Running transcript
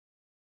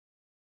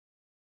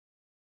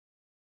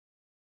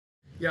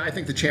Yeah, I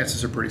think the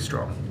chances are pretty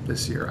strong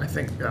this year. I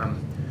think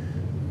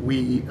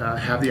we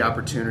have the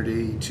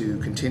opportunity to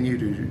continue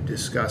to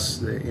discuss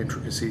the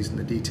intricacies and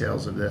the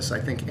details of this. I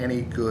think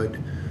any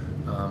good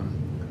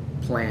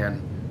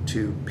plan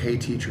to pay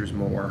teachers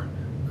more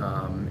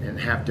and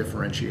have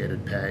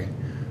differentiated pay,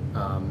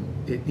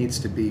 it needs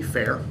to be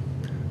fair.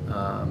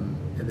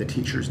 And the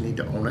teachers need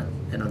to own it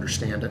and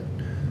understand it.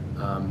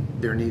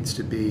 There needs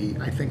to be,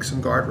 I think,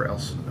 some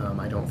guardrails.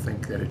 I don't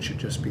think that it should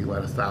just be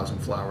let 1,000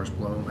 flowers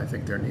bloom. I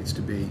think there needs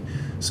to be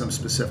some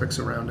specifics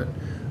around it.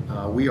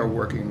 We are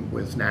working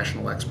with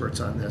national experts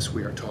on this.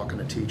 We are talking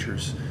to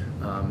teachers.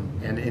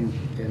 And in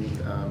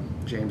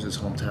James's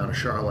hometown of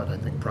Charlotte, I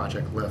think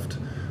Project Lift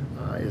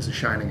is a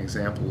shining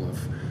example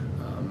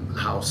of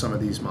how some of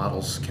these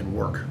models can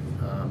work,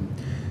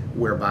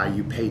 whereby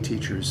you pay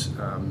teachers.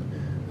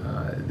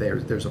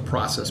 There's a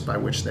process by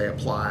which they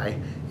apply.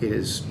 It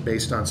is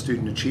based on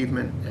student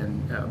achievement,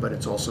 but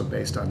it's also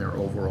based on their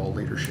overall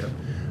leadership.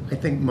 I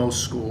think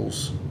most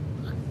schools,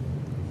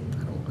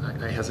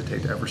 I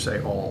hesitate to ever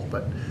say all,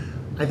 but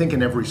I think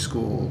in every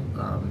school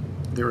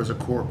there is a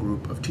core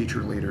group of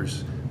teacher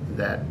leaders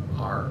that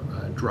are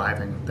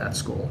driving that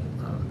school.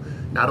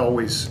 Not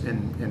always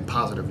in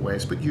positive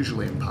ways, but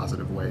usually in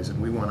positive ways,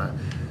 and we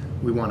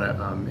want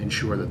to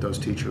ensure that those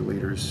teacher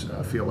leaders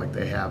feel like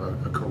they have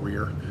a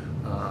career,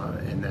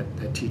 and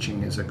that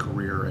teaching is a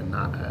career and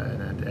not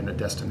and a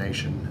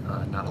destination,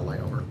 not a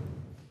layover.